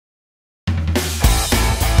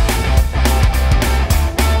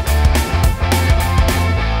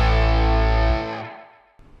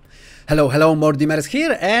Hello, Mordimers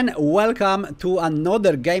here, and welcome to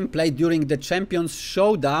another gameplay during the Champions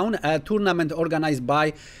Showdown, a tournament organized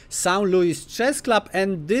by St. Louis Chess Club.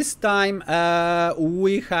 And this time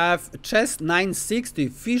we have chess 960,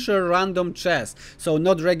 Fischer Random chess, so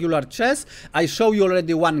not regular chess. I show you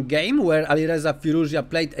already one game where Alireza Firouzja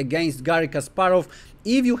played against Garry Kasparov.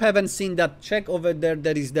 If you haven't seen that, check over there.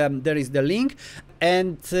 There is the link.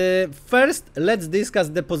 And first, let's discuss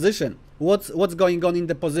the position. What's going on in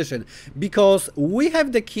the position, because we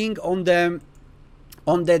have the king on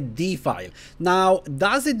the d file. Now,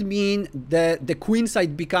 does it mean that the queen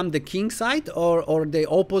side become the king side, or the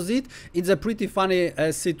opposite? It's a pretty funny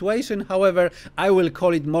situation. However, I will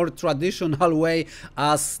call it more traditional way,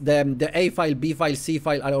 as the a file, b file, c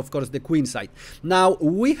file are of course the queen side. Now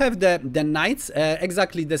we have the knights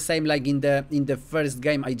exactly the same like in the first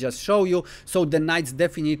game I just showed you. So the knights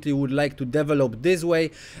definitely would like to develop this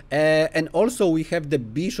way, and also we have the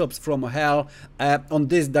bishops from hell on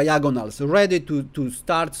these diagonals ready to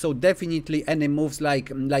start. So definitely any moves like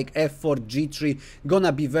f4, g3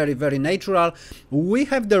 gonna be very natural. We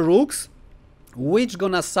have the rooks, which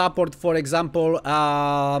gonna support, for example,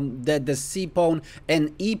 the c pawn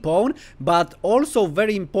and e pawn, but also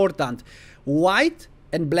very important, white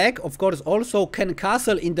and black of course also can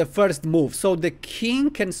castle in the first move, so the king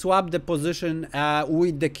can swap the position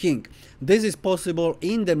with the king. This is possible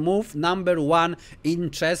in the move number 1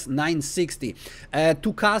 in chess 960.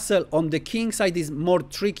 To castle on the king side is more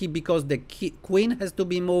tricky because the queen has to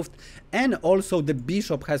be moved and also the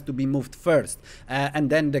bishop has to be moved first,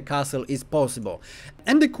 and then the castle is possible.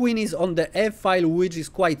 And the queen is on the f file, which is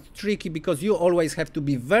quite tricky because you always have to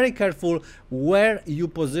be very careful where you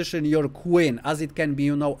position your queen, as it can be,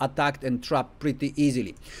 you know, attacked and trapped pretty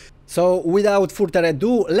easily. So without further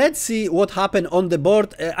ado, let's see what happened on the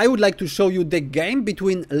board. I would like to show you the game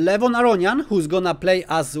between Levon Aronian, who's gonna play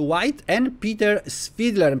as white, and Peter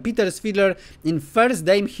Svidler. And Peter Svidler, in first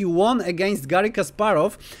game, he won against Garry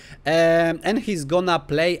Kasparov, and he's gonna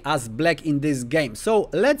play as black in this game. So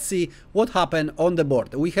let's see what happened on the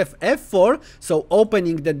board. We have f4, so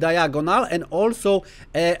opening the diagonal, and also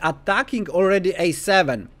attacking already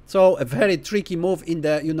a7. So a very tricky move in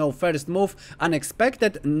the, you know, first move,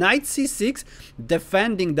 unexpected. Knight c6,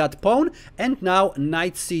 defending that pawn, and now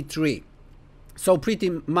knight c3. So pretty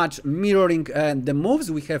much mirroring the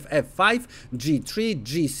moves. We have f5, g3,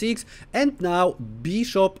 g6, and now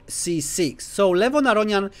bishop c6. So Levon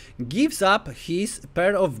Aronian gives up his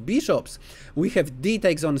pair of bishops. We have d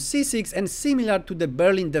takes on c6, and similar to the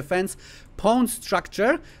Berlin defense, pawn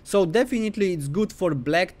structure. So definitely it's good for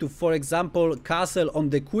black to, for example, castle on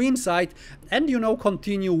the queen side and, you know,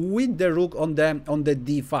 continue with the rook on the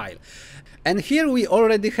d file. And here we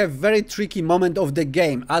already have very tricky moment of the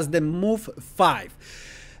game as the move 5.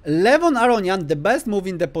 Levon Aronian, the best move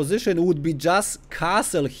in the position would be just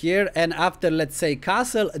castle here, and after, let's say,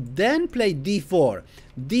 castle, then play d4.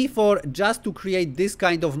 d4 just to create this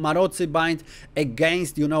kind of Marozzi bind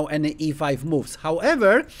against, you know, any e5 moves.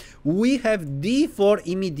 However, we have d4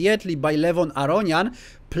 immediately by Levon Aronian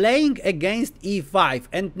playing against e5,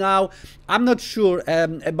 and now I'm not sure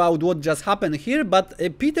about what just happened here, but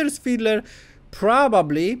Peter Svidler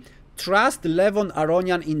probably trust Levon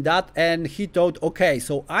Aronian in that, and he thought, okay,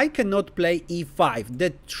 so I cannot play e5.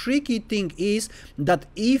 The tricky thing is that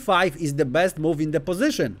e5 is the best move in the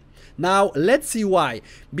position. Now let's see why.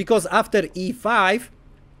 Because after e5,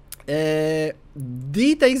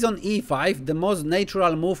 d takes on e5, the most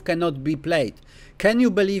natural move, cannot be played. Can you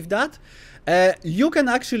believe that? You can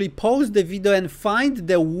actually pause the video and find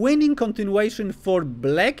the winning continuation for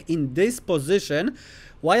black in this position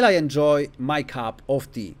while I enjoy my cup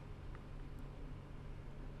of tea.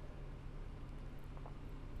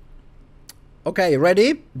 Okay,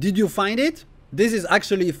 ready? Did you find it? This is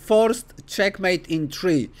actually forced checkmate in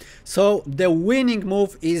 3. So the winning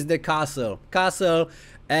move is the castle.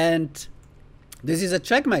 And this is a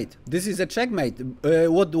checkmate. This is a checkmate.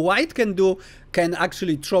 What white can do, can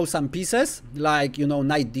actually throw some pieces, like, you know,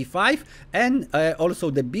 knight d5, and also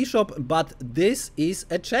the bishop, but this is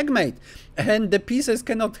a checkmate. And the pieces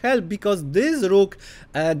cannot help because these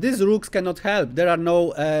rooks cannot help. There are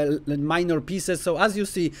no minor pieces. So as you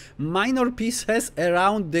see, minor pieces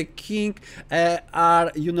around the king are,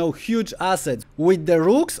 you know, huge assets. With the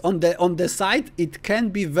rooks on the side, it can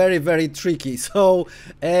be very tricky. So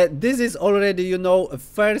this is already, you know,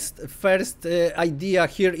 first idea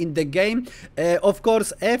here in the game. Of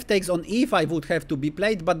course, f takes on e5 would have to be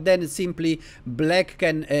played, but then simply black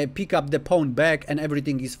can pick up the pawn back and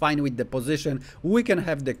everything is fine with the position. We can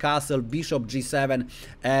have the castle, bishop g7,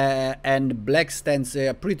 and black stands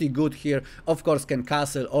pretty good here. Of course, can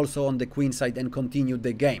castle also on the queen side and continue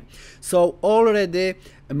the game. So already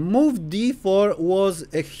move d4 was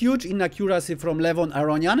a huge inaccuracy from Levon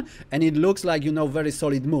Aronian, and it looks like, you know, very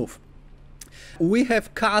solid move. We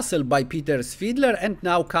have castle by Peter Svidler and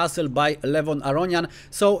now castle by Levon Aronian.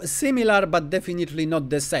 So similar, but definitely not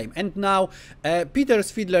the same. And now Peter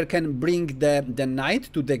Svidler can bring the knight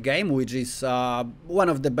to the game, which is one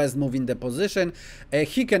of the best moves in the position.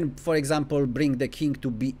 He can, for example, bring the king to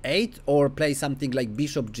b8 or play something like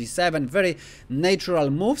bishop g7. Very natural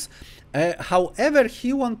moves. However,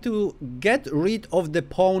 he wants to get rid of the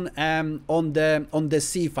pawn on the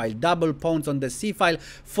c file, double pawns on the c file.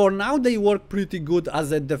 For now, they work pretty good as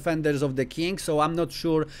the defenders of the king, so I'm not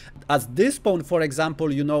sure. As this pawn, for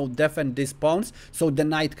example, you know, defend these pawns, so the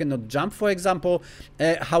knight cannot jump, for example.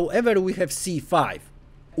 However, we have c5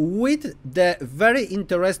 with the very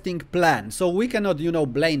interesting plan. So we cannot, you know,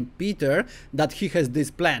 blame Peter that he has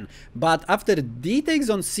this plan. But after d takes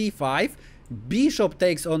on c5, bishop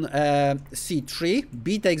takes on c3,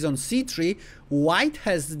 b takes on c3, white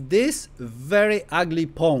has this very ugly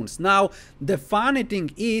pawns. Now, the funny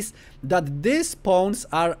thing is that these pawns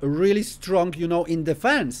are really strong, you know, in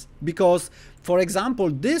defense, because, for example,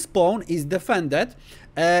 this pawn is defended,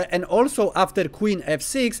 and also after queen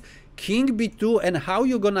f6, king b2, and how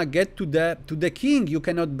you gonna get to the king? You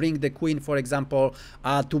cannot bring the queen, for example,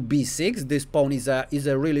 to b6. This pawn is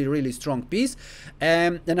a really strong piece.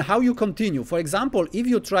 And how you continue? For example, if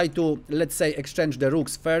you try to, let's say, exchange the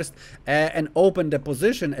rooks first and open the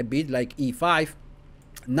position a bit, like e5,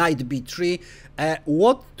 knight b3,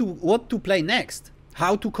 what to play next?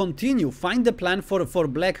 How to continue? Find the plan for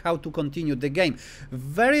black, how to continue the game.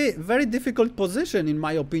 Very difficult position, in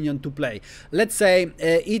my opinion, to play. Let's say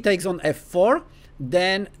e takes on f4,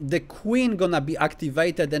 then the queen gonna be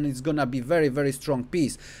activated and it's gonna be very strong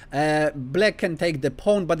piece. Black can take the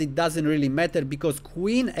pawn, but it doesn't really matter because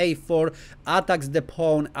queen a4 attacks the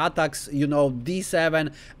pawn, attacks, you know,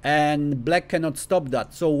 d7, and black cannot stop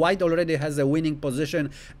that. So white already has a winning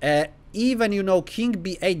position. Even, you know, king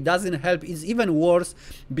b8 doesn't help. It's even worse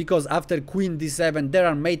because after queen d7 there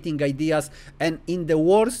are mating ideas, and in the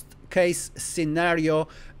worst case scenario,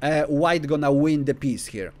 white gonna win the piece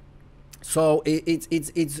here. So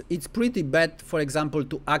it's pretty bad, for example,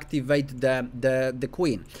 to activate the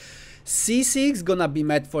queen. c6 gonna be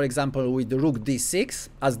met, for example, with rook d6,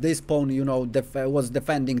 as this pawn, you know, was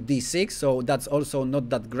defending d6, so that's also not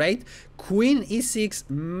that great. Queen e6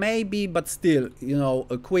 maybe, but still, you know,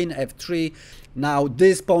 a queen f3. Now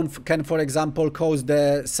this pawn can, for example, cause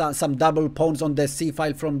some double pawns on the c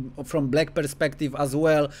file from black perspective as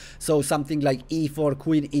well. So something like e4,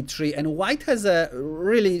 queen e3, and white has a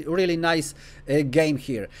really nice game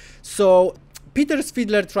here. So Peter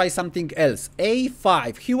Svidler tries something else,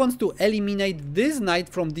 a5. He wants to eliminate this knight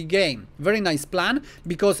from the game. Very nice plan,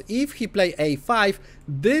 because if he play a5,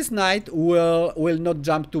 this knight will not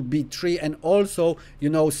jump to b3, and also, you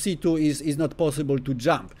know, c2 is not possible to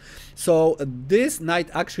jump. So this knight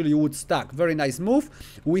actually would stack. Very nice move.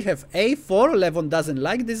 We have a4. Levon doesn't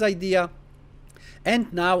like this idea.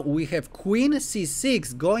 And now we have queen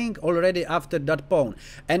c6 going already after that pawn,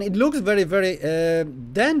 and it looks very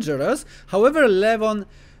dangerous. However, Levon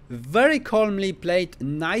very calmly played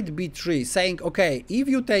knight b3, saying, okay, if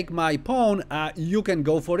you take my pawn, you can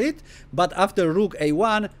go for it, but after rook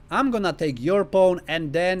a1, I'm gonna take your pawn,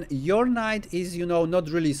 and then your knight is, you know,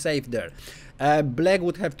 not really safe there. Black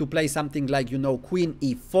would have to play something like, you know, queen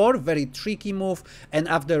e4, very tricky move, and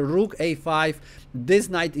after rook a5, this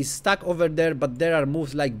knight is stuck over there, but there are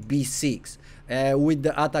moves like b6 with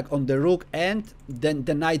the attack on the rook, and then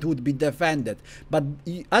the knight would be defended. But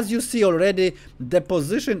as you see already, the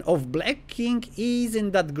position of black king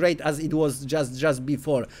isn't that great as it was just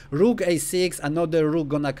before. Rook a6, another rook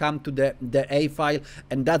gonna come to the a file,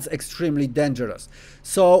 and that's extremely dangerous.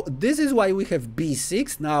 So this is why we have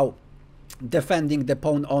b6 now, defending the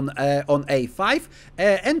pawn on a5,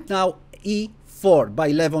 and now e4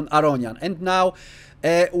 by Levon Aronian. And now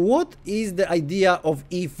what is the idea of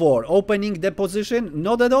e4? Opening the position?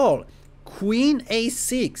 Not at all. Queen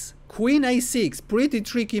a6. Queen a6, pretty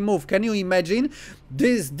tricky move. Can you imagine?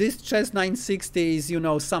 This chess 960 is, you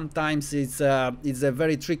know, sometimes it's a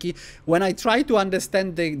very tricky. When I try to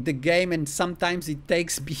understand the game, and sometimes it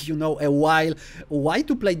takes me, you know, a while, why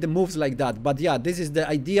to play the moves like that. But yeah, this is the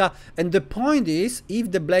idea. And the point is, if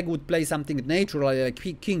the black would play something natural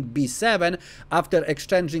like king b7 after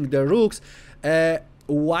exchanging the rooks,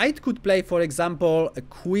 white could play, for example, a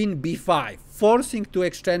queen b5, forcing to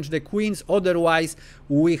exchange the queens. Otherwise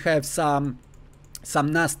we have some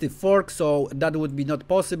nasty fork, so that would be not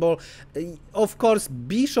possible. Of course,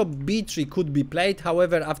 bishop b3 could be played.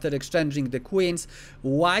 However, after exchanging the queens,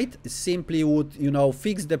 white simply would, you know,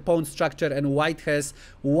 fix the pawn structure, and white has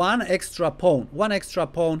one extra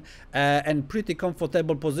pawn and pretty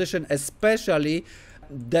comfortable position. Especially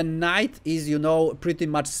the knight is, you know, pretty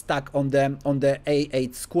much stuck on the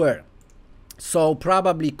a8 square. So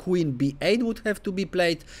probably queen b8 would have to be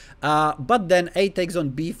played, but then a takes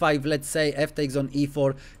on b5, let's say f takes on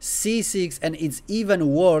e4, c6, and it's even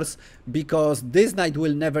worse because this knight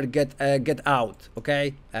will never get out,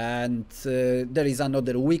 okay? And there is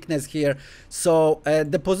another weakness here. So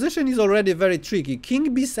the position is already very tricky.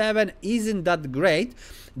 King b7 isn't that great.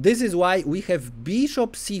 This is why we have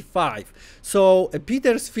bishop c5. So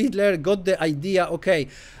Peter Svidler got the idea, okay,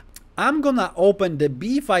 I'm gonna open the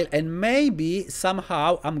b file and maybe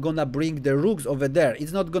somehow I'm gonna bring the rooks over there.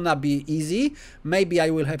 It's not gonna be easy. Maybe I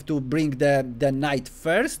will have to bring the knight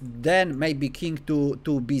first, then maybe king to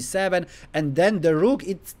b7, and then the rook.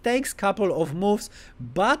 It takes couple of moves,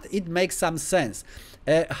 but it makes some sense.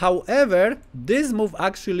 However, this move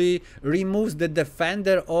actually removes the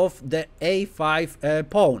defender of the a5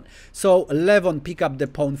 pawn. So Levon pick up the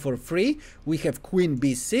pawn for free. We have queen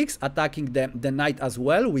b6 attacking the knight as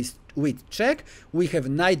well with check. We have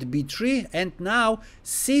knight b3, and now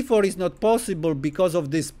c4 is not possible because of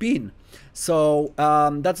this pin. So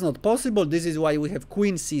that's not possible. This is why we have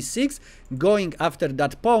queen c6 going after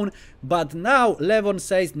that pawn. But now Levon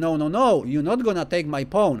says, no, you're not gonna take my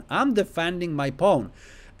pawn. I'm defending my pawn.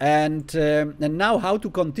 And now how to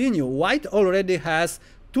continue? White already has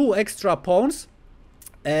two extra pawns,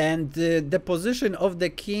 and the position of the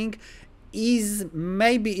king is,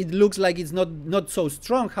 maybe it looks like it's not so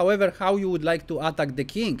strong. However, how you would like to attack the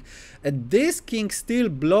king? This king still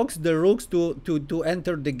blocks the rooks to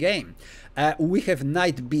enter the game. We have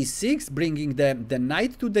knight b6 bringing the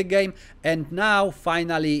knight to the game, and now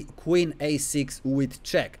finally queen a6 with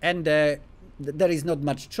check, and there is not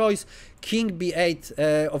much choice. King b8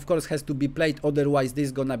 of course has to be played, otherwise this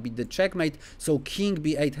is gonna be the checkmate. So king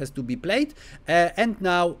b8 has to be played, and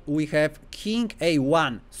now we have king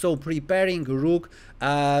a1, so preparing rook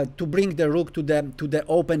to bring the rook to the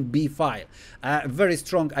open b file. Very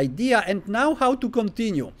strong idea. And now how to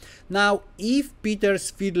continue? Now if Peter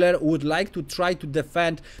Svidler would like to try to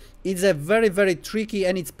defend, it's a very tricky,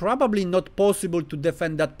 and it's probably not possible to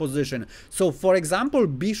defend that position. So for example,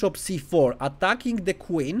 bishop c4 attacking the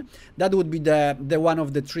queen, that would be the one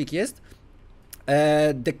of the trickiest.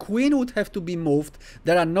 The queen would have to be moved.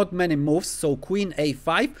 There are not many moves, so queen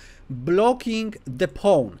a5 blocking the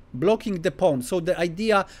pawn. So the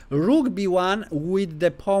idea rook b1 with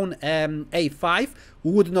the pawn a5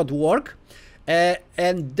 would not work.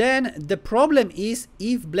 And then the problem is,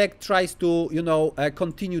 if black tries to, you know,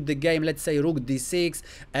 continue the game, let's say rook d6,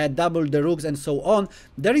 double the rooks and so on,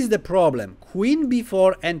 there is the problem. Queen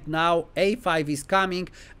b4, and now a5 is coming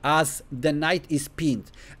as the knight is pinned.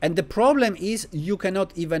 And the problem is you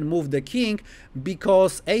cannot even move the king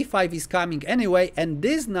because a5 is coming anyway, and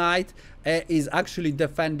this knight is actually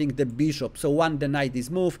defending the bishop. So once the knight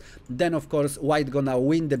is moved, then of course white gonna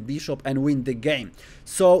win the bishop and win the game.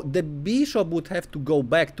 So the bishop would have to go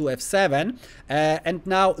back to f7, and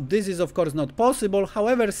now this is of course not possible.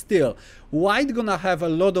 However, still white gonna have a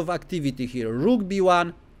lot of activity here. Rook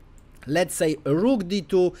b1, let's say rook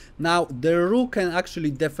d2. Now the rook can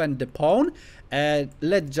actually defend the pawn.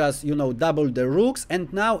 Let's just, you know, double the rooks,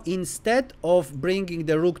 and now instead of bringing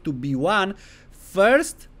the rook to b1,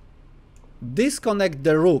 first disconnect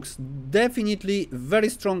the rooks. Definitely very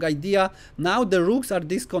strong idea. Now the rooks are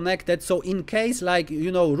disconnected, so in case, like,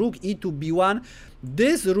 you know, rook e2 b1,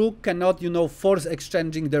 this rook cannot, you know, force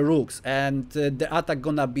exchanging the rooks, and the attack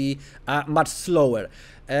gonna be much slower.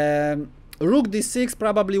 Rook d6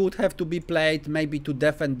 probably would have to be played, maybe to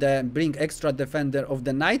defend bring extra defender of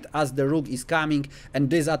the knight, as the rook is coming, and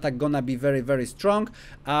this attack gonna be very strong.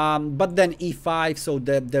 But then e5, so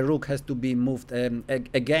the rook has to be moved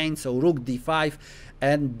again, so rook d5,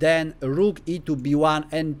 and then rook e2 b1,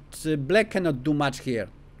 and black cannot do much here.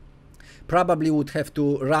 Probably would have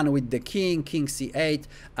to run with the king c8,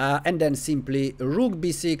 and then simply rook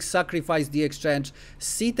b6, sacrifice the exchange,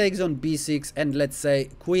 c takes on b6, and let's say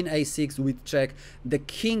queen a6 with check. The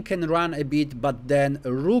king can run a bit, but then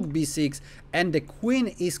rook b6, and the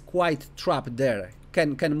queen is quite trapped there,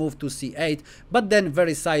 can move to c8, but then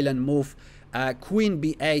very silent move, queen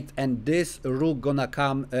b8, and this rook gonna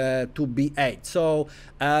come to b8. So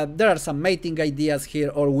there are some mating ideas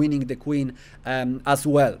here, or winning the queen as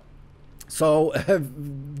well. So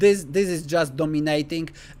this is just dominating,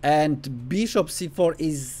 and bishop c4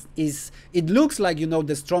 is it looks like, you know,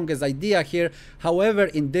 the strongest idea here. However,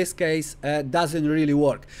 in this case doesn't really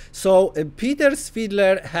work. So Peter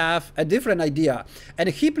Svidler have a different idea, and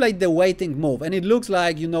he played the waiting move, and it looks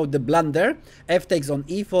like, you know, the blunder. F takes on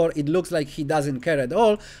e4. It looks like he doesn't care at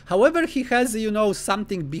all. However, he has, you know,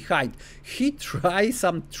 something behind. He tries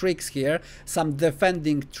some tricks here, some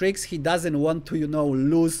defending tricks. He doesn't want to, you know,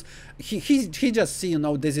 lose. He just see, you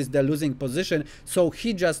know, this is the losing position, so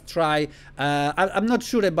he just try. I'm not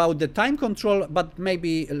sure about the time control, but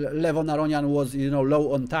maybe Levon Aronian was, you know,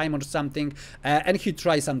 low on time or something, and he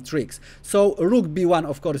tries some tricks. So rook b1,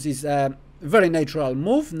 of course, is very natural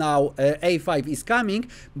move. Now a5 is coming,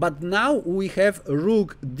 but now we have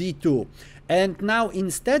rook d2. And now,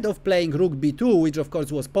 instead of playing rook b2, which of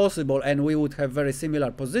course was possible, and we would have very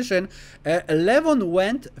similar position, Levon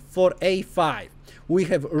went for a5. We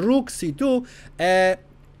have rook c2,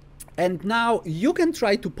 and now you can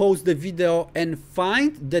try to pause the video and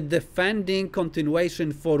find the defending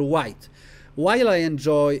continuation for white, while I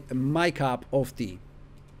enjoy my cup of tea.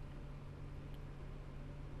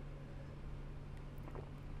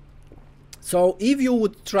 So if you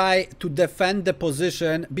would try to defend the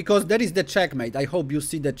position, because there is the checkmate, I hope you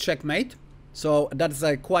see the checkmate. So that's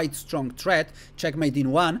a quite strong threat, checkmate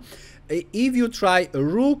in one. If you try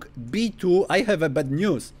rook b2, I have a bad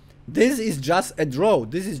news. This is just a draw.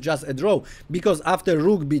 This is just a draw, because after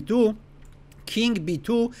rook b2, king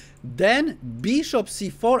b2, then bishop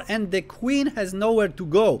c4, and the queen has nowhere to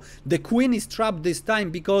go. The queen is trapped this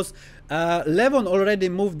time because Levon already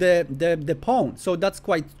moved the pawn, so that's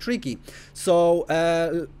quite tricky. So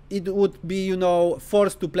it would be, you know,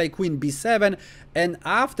 forced to play queen b7, and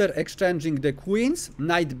after exchanging the queens,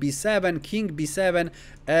 knight b7, king b7,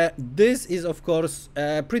 this is of course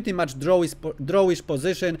pretty much drawish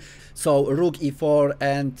position. So rook e4,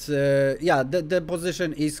 and yeah, the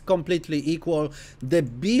position is completely equal. The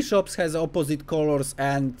bishops has opposite colors,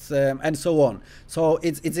 and so on. So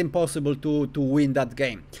it's impossible to win that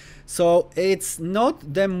game. So it's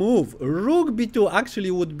not the move. Rook b2 actually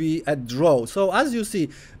would be a draw. So as you see,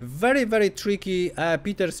 very, very tricky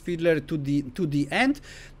Peter Svidler to the end.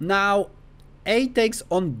 Now a takes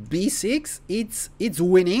on b6. It's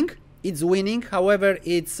winning. It's winning. However,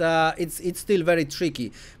 it's still very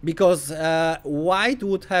tricky, because white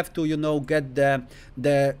would have to, you know, get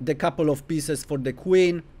the couple of pieces for the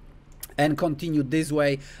queen and continue this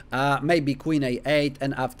way. Maybe queen a8,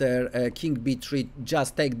 and after king b3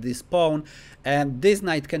 just take this pawn, and this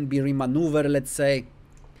knight can be remaneuvered, let's say.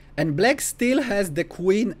 And black still has the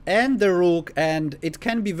queen and the rook, and it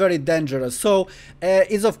can be very dangerous. So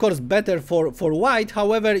it's of course better for white.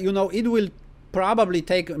 However, you know, it will probably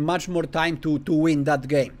take much more time to win that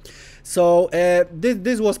game. So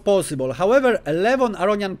this was possible. However, Levon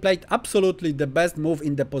Aronian played absolutely the best move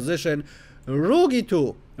in the position. Rook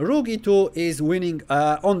e2. Rook e2 is winning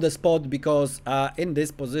on the spot, because in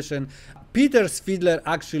this position Peter Svidler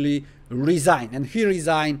actually resigned, and he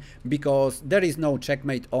resigned because there is no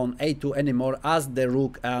checkmate on a2 anymore, as the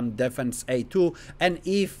rook defends a2, and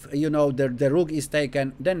if, you know, the rook is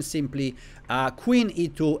taken, then simply queen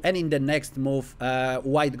e2, and in the next move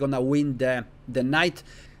white gonna win the knight.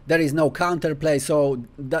 There is no counterplay, so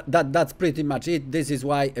that's pretty much it. This is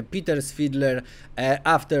why Peter Svidler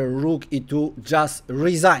after rook e2 just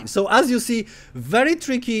resigned. So as you see, very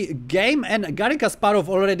tricky game, and Garry Kasparov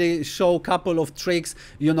already showed a couple of tricks,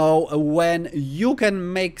 you know, when you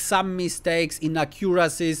can make some mistakes,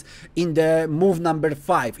 inaccuracies in the move number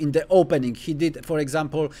 5 in the opening. He did, for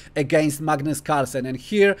example, against Magnus Carlsen, and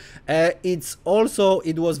here it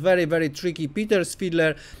was very, very tricky. Peter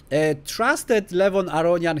Svidler trusted Levon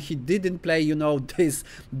Aronian. He didn't play, you know, this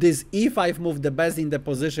e5 move the best in the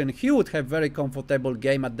position. He would have very comfortable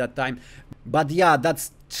game at that time. But yeah,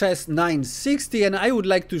 that's chess 960, and I would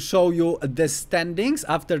like to show you the standings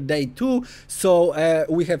after day 2. So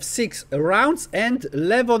we have 6 rounds, and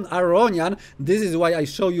Levon Aronian, this is why I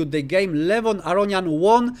show you the game. Levon Aronian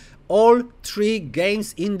won all 3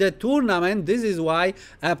 games in the tournament. This is why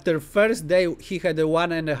after first day he had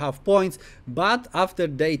 1.5 points, but after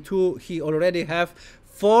day 2 he already have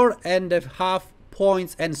 4.5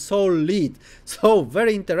 points and sole lead. So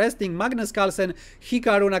very interesting. Magnus Carlsen,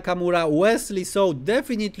 Hikaru Nakamura, Wesley So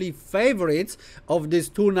definitely favorites of this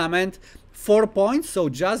tournament. 4 points, so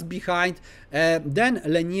just behind. Then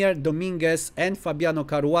Lenier, Dominguez and Fabiano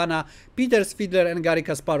Caruana, Peter Svidler and Garry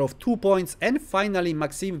Kasparov 2 points, and finally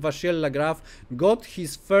Maxime Vachier-Lagrave got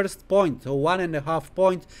his first point, so 1.5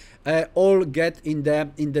 points. All get in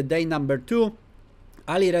the day number 2.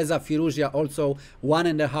 Alireza Firouzja also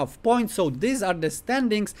 1.5 points. So these are the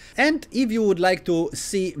standings. And if you would like to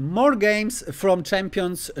see more games from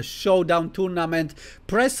Champions Showdown tournament,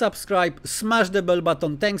 press subscribe, smash the bell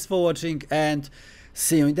button. Thanks for watching and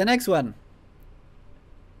see you in the next one.